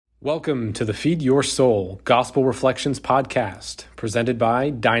Welcome to the Feed Your Soul Gospel Reflections podcast, presented by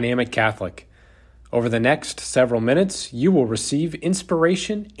Dynamic Catholic. Over the next several minutes, you will receive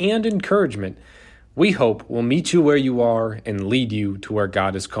inspiration and encouragement we hope will meet you where you are and lead you to where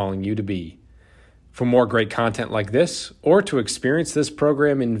God is calling you to be. For more great content like this, or to experience this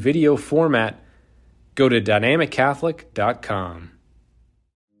program in video format, go to dynamiccatholic.com.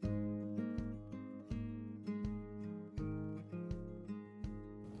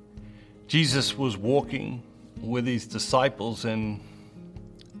 Jesus was walking with his disciples in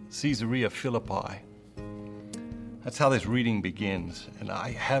Caesarea Philippi. That's how this reading begins. And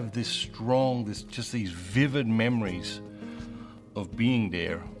I have these vivid memories of being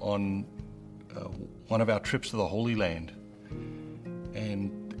there on one of our trips to the Holy Land.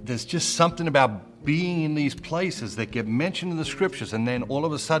 And there's just something about being in these places that get mentioned in the scriptures, and then all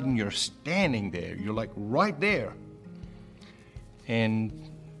of a sudden you're standing there. You're like right there. And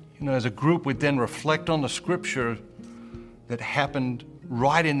as a group, we then reflect on the scripture that happened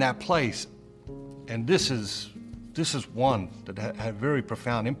right in that place. And this is one that had a very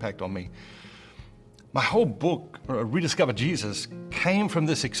profound impact on me. My whole book, Rediscover Jesus, came from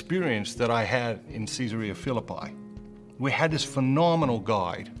this experience that I had in Caesarea Philippi. We had this phenomenal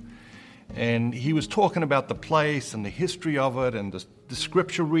guide, and he was talking about the place and the history of it and the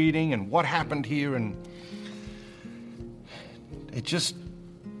scripture reading and what happened here, and it just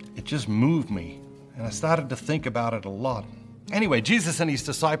moved me, and I started to think about it a lot. Anyway, Jesus and his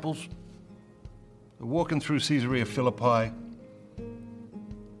disciples are walking through Caesarea Philippi,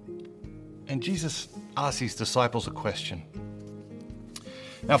 and Jesus asks his disciples a question.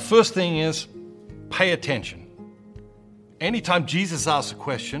 Now, first thing is, pay attention. Anytime Jesus asks a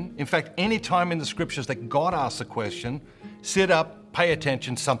question, in fact, anytime in the scriptures that God asks a question, sit up, pay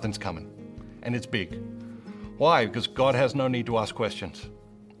attention, something's coming, and it's big. Why? Because God has no need to ask questions.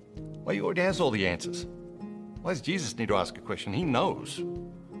 Well, he already has all the answers. Why does Jesus need to ask a question? He knows.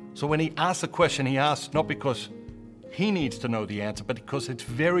 So when he asks a question, he asks not because he needs to know the answer, but because it's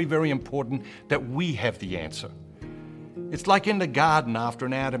very, very important that we have the answer. It's like in the garden after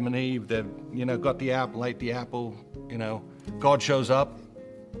an Adam and Eve, they've, got the apple, ate the apple, God shows up.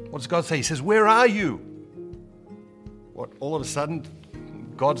 What does God say? He says, "Where are you?" What, all of a sudden,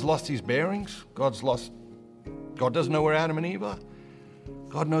 God's lost his bearings? God doesn't know where Adam and Eve are?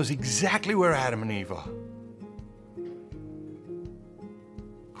 God knows exactly where Adam and Eve are.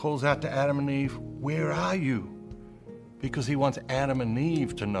 Calls out to Adam and Eve, "Where are you?" Because he wants Adam and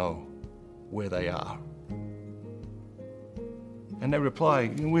Eve to know where they are. And they reply,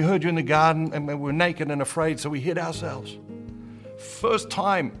 "We heard you in the garden and we were naked and afraid, so we hid ourselves." First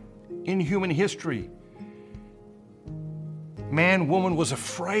time in human history, man, woman was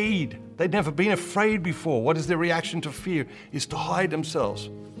afraid. They'd never been afraid before. What is their reaction to fear? Is to hide themselves.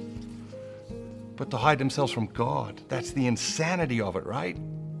 But to hide themselves from God. That's the insanity of it, right?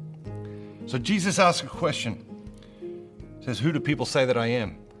 So Jesus asks a question. He says, "Who do people say that I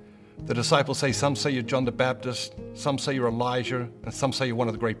am?" The disciples say, some say you're John the Baptist, some say you're Elijah, and some say you're one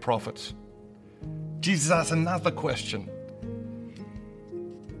of the great prophets. Jesus asks another question.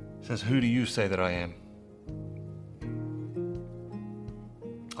 He says, "Who do you say that I am?"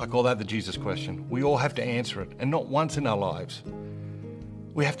 I call that the Jesus question. We all have to answer it, and not once in our lives.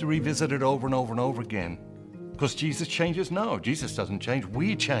 We have to revisit it over and over and over again. Because Jesus changes? No, Jesus doesn't change.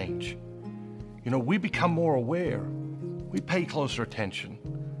 We change. We become more aware. We pay closer attention.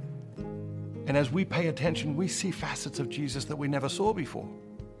 And as we pay attention, we see facets of Jesus that we never saw before.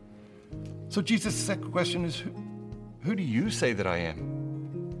 So Jesus' second question is, who do you say that I am?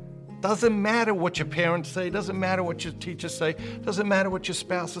 Doesn't matter what your parents say, doesn't matter what your teachers say, doesn't matter what your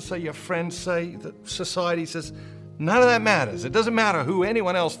spouses say, your friends say, that society says, none of that matters. It doesn't matter who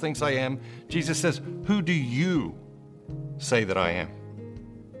anyone else thinks I am. Jesus says, who do you say that I am?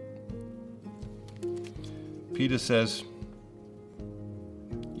 Peter says,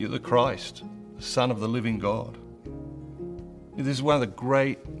 "You're the Christ, the Son of the living God." This is one of the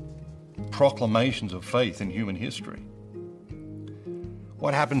great proclamations of faith in human history.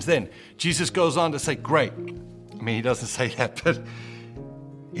 What happens then? Jesus goes on to say, great. He doesn't say that, but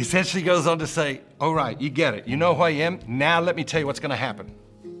he essentially goes on to say, all right, you get it. You know who I am? Now let me tell you what's going to happen.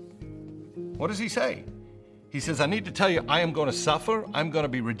 What does he say? He says, I need to tell you, I am going to suffer, I'm going to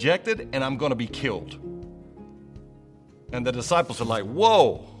be rejected, and I'm going to be killed. And the disciples are like,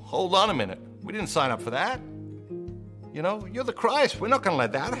 whoa, hold on a minute. We didn't sign up for that. You're the Christ. We're not going to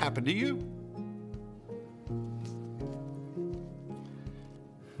let that happen to you.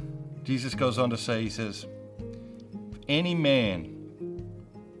 Jesus goes on to say, he says, if any man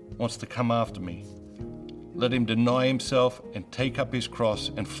wants to come after me, let him deny himself and take up his cross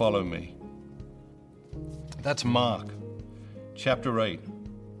and follow me. That's Mark chapter 8,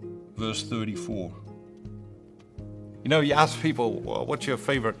 verse 34. You know, you ask people, well, what's your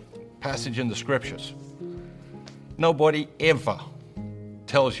favorite passage in the scriptures? Nobody ever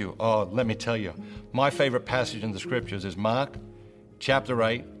tells you, oh, let me tell you, my favorite passage in the scriptures is Mark chapter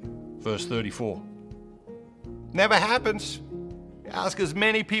 8, verse 34. Never happens. Ask as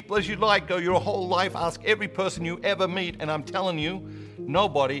many people as you like, go your whole life, ask every person you ever meet, and I'm telling you,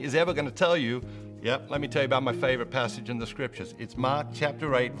 nobody is ever going to tell you, let me tell you about my favorite passage in the scriptures. It's Mark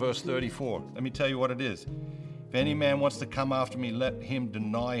chapter 8, verse 34. Let me tell you what it is. If any man wants to come after me, let him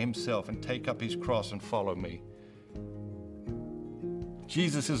deny himself and take up his cross and follow me.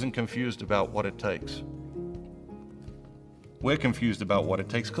 Jesus isn't confused about what it takes. We're confused about what it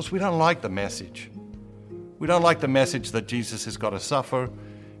takes because we don't like the message. We don't like the message that Jesus has got to suffer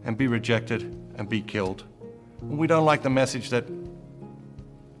and be rejected and be killed. And we don't like the message that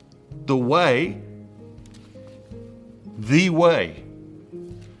the way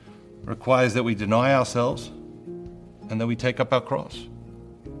requires that we deny ourselves and that we take up our cross.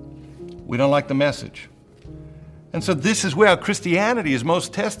 We don't like the message. And so this is where our Christianity is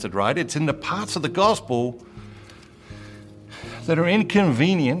most tested, right? It's in the parts of the gospel that are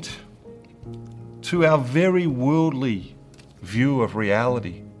inconvenient to our very worldly view of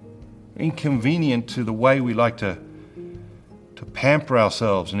reality, inconvenient to the way we like to pamper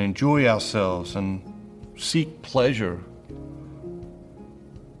ourselves and enjoy ourselves and seek pleasure.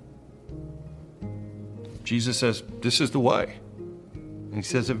 Jesus says, this is the way. And he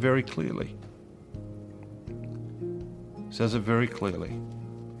says it very clearly. He says it very clearly.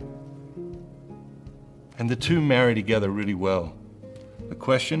 And the two marry together really well. The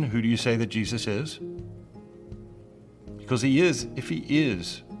question, who do you say that Jesus is? Because he is, if he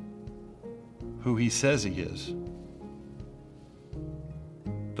is who he says he is,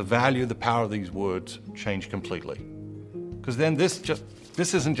 the value, the power of these words change completely. Because then this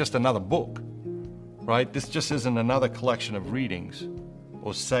isn't just another book, right? This just isn't another collection of readings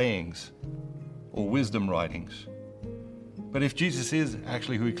or sayings or wisdom writings. But if Jesus is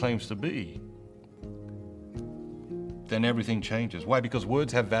actually who he claims to be, then everything changes. Why? Because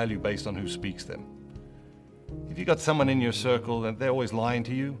words have value based on who speaks them. If you've got someone in your circle and they're always lying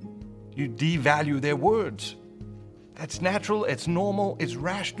to you, you devalue their words. That's natural, it's normal, it's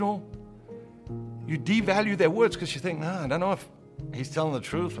rational. You devalue their words because you think, no, I don't know if he's telling the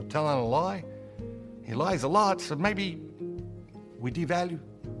truth or telling a lie. He lies a lot, so maybe we devalue.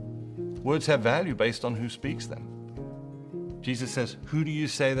 Words have value based on who speaks them. Jesus says, who do you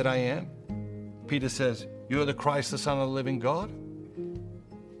say that I am? Peter says, you're the Christ, the Son of the living God?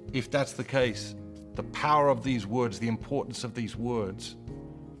 If that's the case, the power of these words, the importance of these words,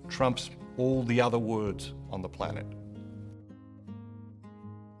 trumps all the other words on the planet.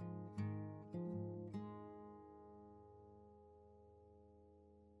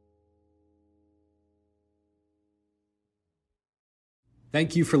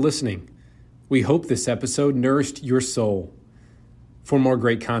 Thank you for listening. We hope this episode nourished your soul. For more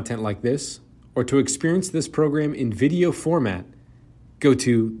great content like this, or to experience this program in video format, go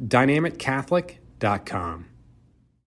to dynamiccatholic.com.